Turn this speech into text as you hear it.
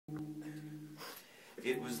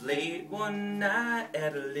It was late one night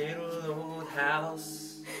at a little old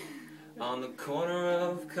house on the corner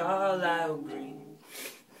of Carlisle Green.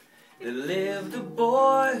 There lived a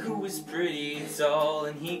boy who was pretty tall,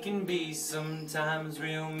 and he can be sometimes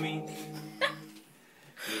real mean.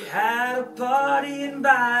 He had a party,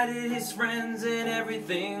 invited his friends, and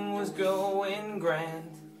everything was going grand.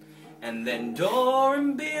 And then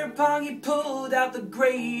during beer pong he pulled out the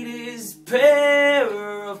greatest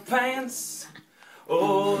pair of pants.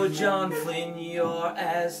 Oh, John Flynn, your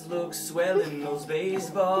ass looks swell in those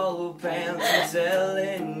baseball pants. I'm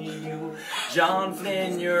telling you, John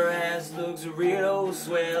Flynn, your ass looks real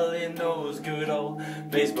swell in those good old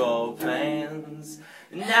baseball pants.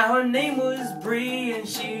 Now her name was Bree, and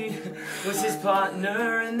she was his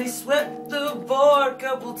partner, and they swept the board a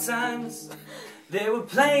couple times. They were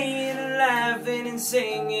playing and laughing and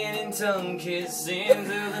singing and tongue kissing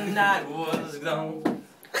till the night was gone.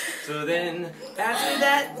 So then, after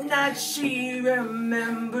that night, she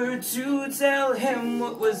remembered to tell him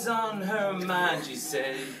what was on her mind.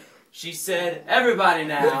 She said, everybody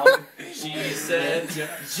now. She said,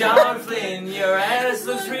 John Flynn, your ass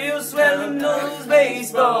looks real swell in those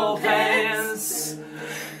baseball pants.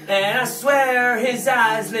 And I swear his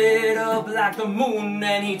eyes lit up like the moon,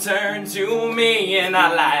 and he turned to me and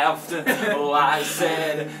I laughed. Oh, I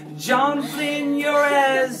said, John Flynn, your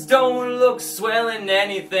ass don't look swell in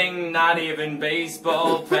anything, not even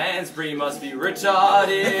baseball pants. Bree must be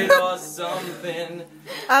retarded or something.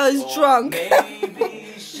 I was drunk.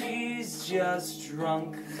 Maybe she's just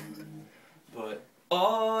drunk. But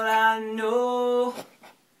all I know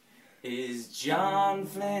is John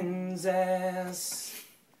Flynn's ass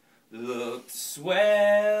looked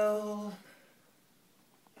swell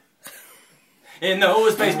in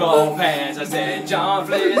those baseball pants. I said, John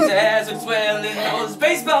Flynn's ass looked swell in those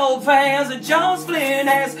baseball pants. John Flynn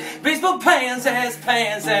has baseball pants, has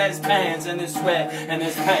pants, and his sweat, and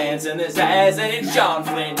his pants, and his ass, and it's John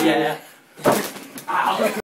Flynn, yeah. Ow.